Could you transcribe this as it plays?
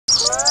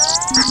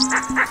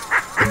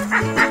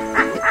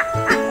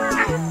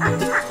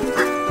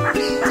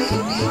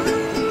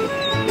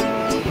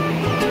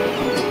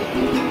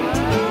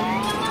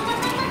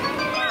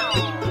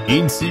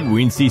Teensy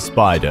Weensy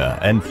Spider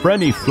and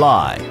Frenny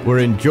Fly were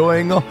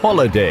enjoying a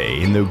holiday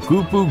in the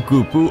Goopoo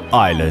Goopoo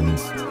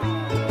Islands.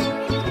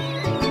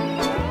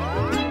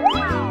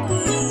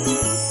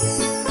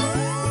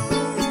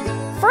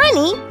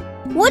 Frenny,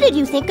 what did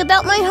you think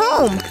about my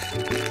home?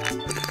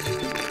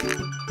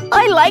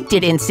 I liked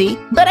it, Incy,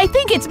 but I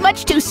think it's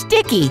much too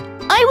sticky.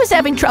 I was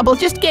having trouble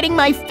just getting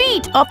my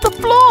feet off the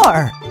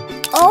floor.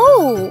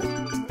 Oh!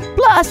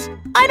 Plus,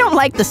 I don't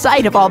like the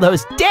sight of all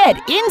those dead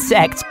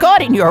insects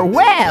caught in your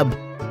web.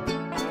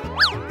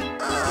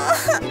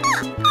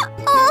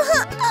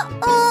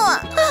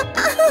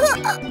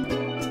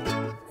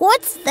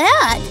 What's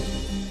that?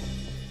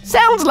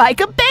 Sounds like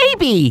a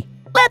baby.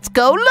 Let's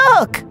go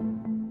look.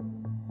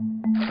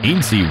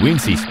 Teensy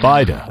Weensy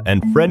Spider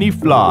and Frenny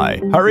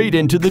Fly hurried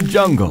into the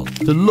jungle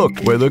to look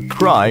where the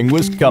crying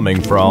was coming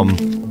from.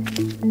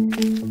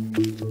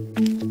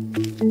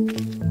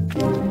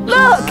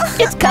 Look,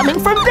 it's coming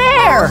from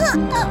there.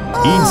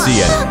 Teensy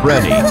and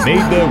Frenny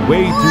made their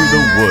way through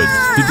the woods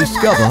to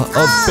discover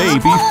a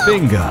baby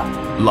finger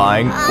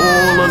lying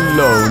all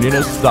alone in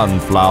a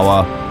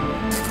sunflower.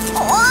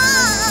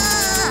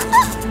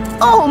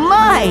 Oh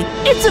my,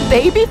 it's a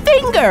baby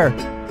finger.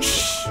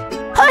 Shh,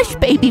 hush,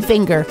 baby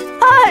finger,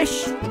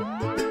 hush.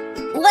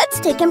 Let's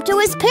take him to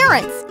his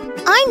parents.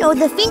 I know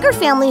the Finger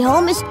family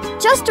home is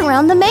just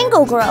around the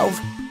mango grove.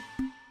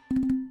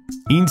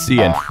 Teensy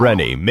and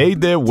Frenny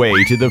made their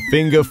way to the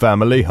Finger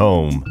family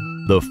home.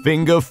 The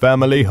Finger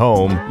family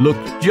home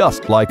looked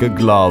just like a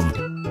glove,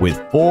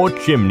 with 4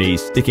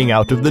 chimneys sticking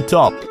out of the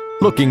top,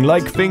 looking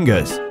like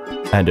fingers,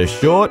 and a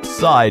short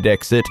side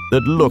exit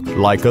that looked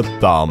like a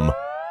thumb.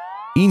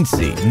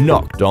 Teensy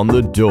knocked on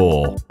the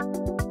door.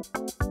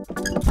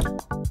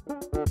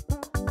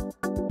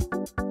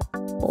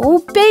 Oh,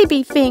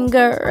 baby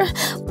finger.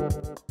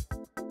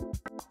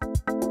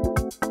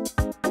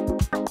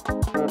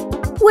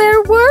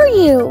 Where were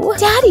you?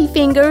 Daddy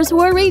Finger's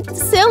worried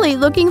silly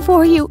looking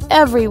for you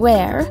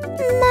everywhere.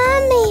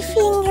 Mommy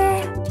Finger.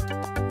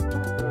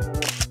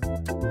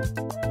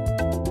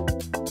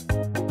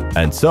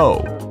 And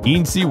so,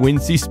 Teensy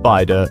Weensy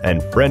Spider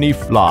and Frenny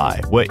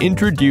Fly were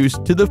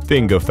introduced to the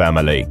Finger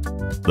family.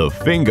 The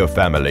Finger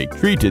family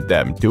treated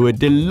them to a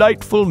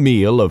delightful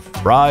meal of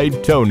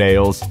fried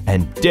toenails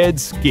and dead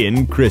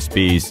skin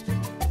Crispies.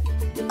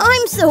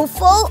 I'm so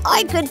full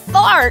I could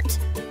fart.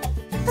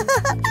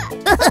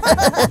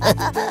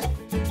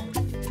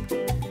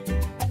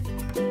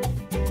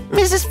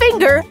 Mrs.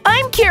 Finger,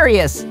 I'm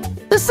curious.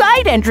 The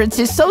side entrance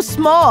is so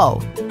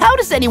small. How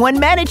does anyone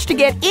manage to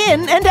get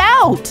in and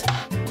out?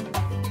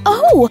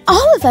 Oh,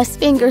 all of us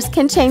fingers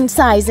can change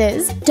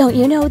sizes. Don't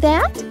you know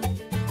that?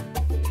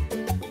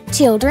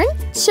 Children,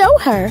 show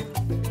her.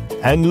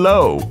 And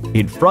lo,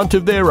 in front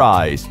of their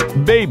eyes,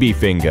 Baby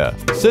Finger,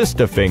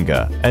 Sister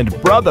Finger, and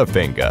Brother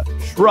Finger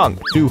shrunk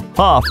to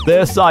half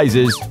their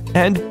sizes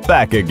and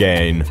back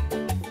again.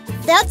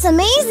 That's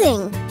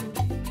amazing.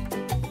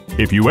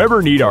 If you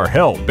ever need our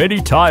help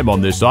anytime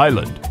on this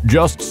island,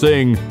 just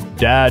sing,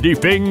 Daddy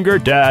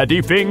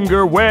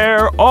Finger,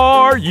 where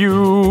are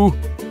you?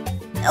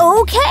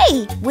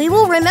 Okay, we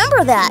will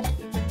remember that.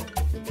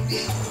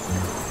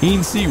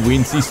 Teensy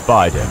Weensy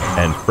Spider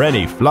and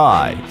Frenny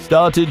Fly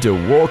started to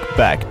walk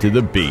back to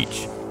the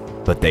beach.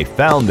 But they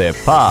found their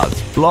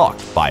paths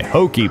blocked by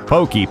Hokey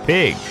Pokey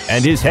Pig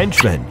and his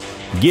henchmen,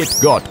 Git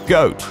Got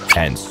Goat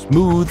and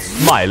Smooth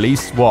Smiley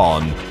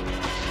Swan.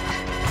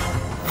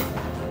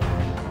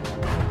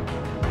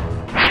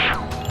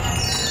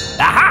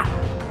 Aha!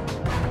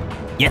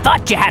 You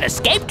thought you had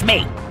escaped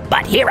me,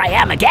 but here I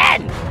am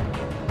again.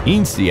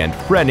 Teensy and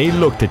Frenny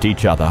looked at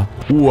each other,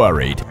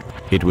 worried.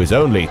 It was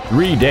only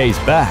 3 days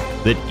back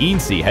that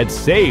Teensy had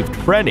saved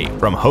Frenny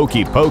from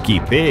Hokey Pokey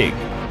Pig.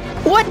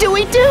 What do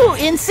we do,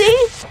 Incy?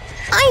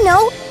 I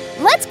know.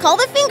 Let's call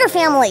the Finger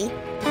family.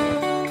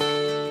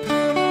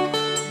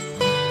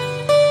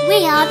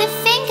 We are the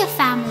Finger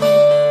family.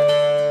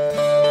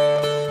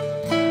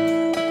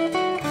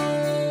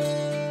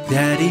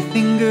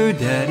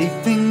 Daddy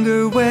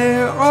Finger,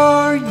 where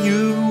are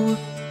you?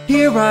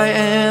 Here I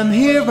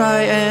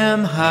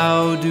am,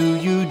 how do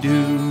you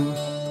do?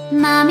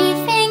 Mommy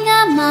Finger,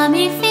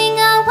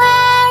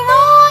 where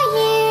are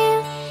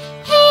you?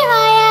 Here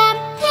I am,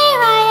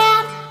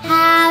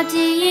 how do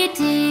you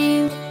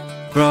do?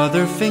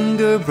 Brother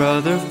Finger,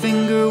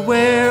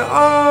 where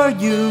are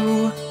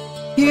you?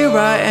 Here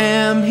I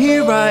am,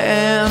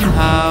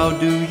 how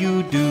do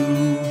you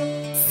do?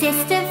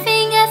 Sister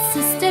Finger,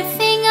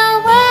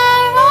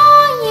 where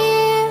are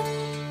you?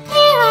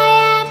 Here I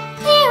am,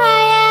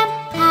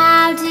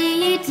 how do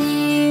you do?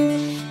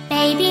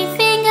 Baby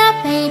Finger,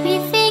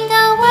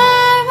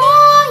 where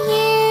are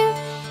you?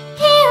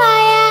 Here I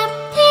am,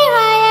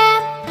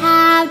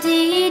 how do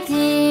you do?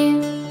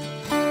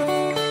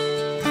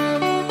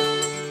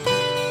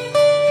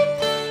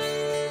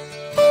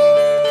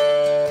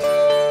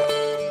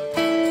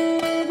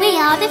 We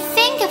are the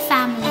Finger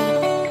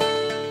family.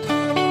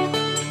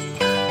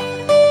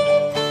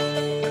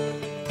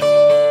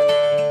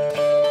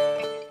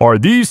 Are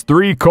these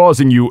three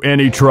causing you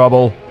any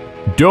trouble?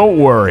 Don't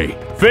worry,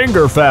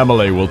 Finger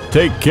Family will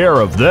take care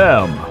of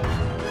them.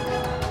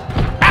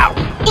 Ow!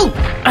 Ooh!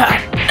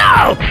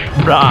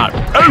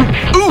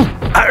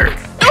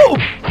 No!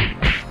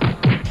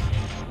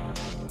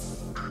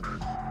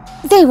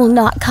 They will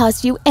not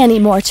cause you any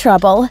more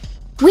trouble.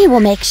 We will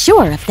make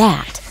sure of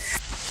that.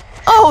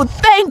 Oh,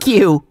 thank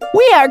you!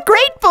 We are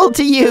grateful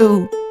to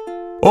you!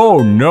 Oh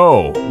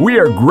no, we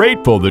are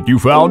grateful that you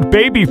found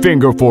Baby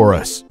Finger for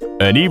us.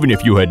 And even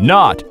if you had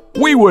not,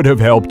 we would have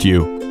helped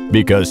you,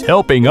 because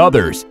helping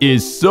others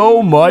is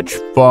so much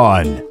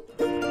fun.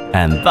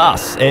 And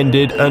thus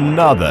ended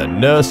another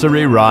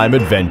nursery rhyme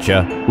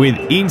adventure with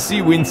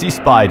Incy Wincy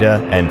Spider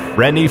and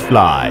Frenny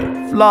Fly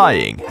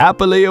flying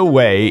happily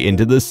away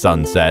into the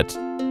sunset.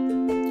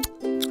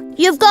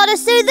 You've got to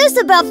say this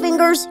about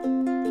fingers.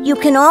 You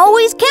can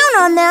always count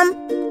on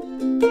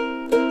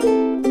them.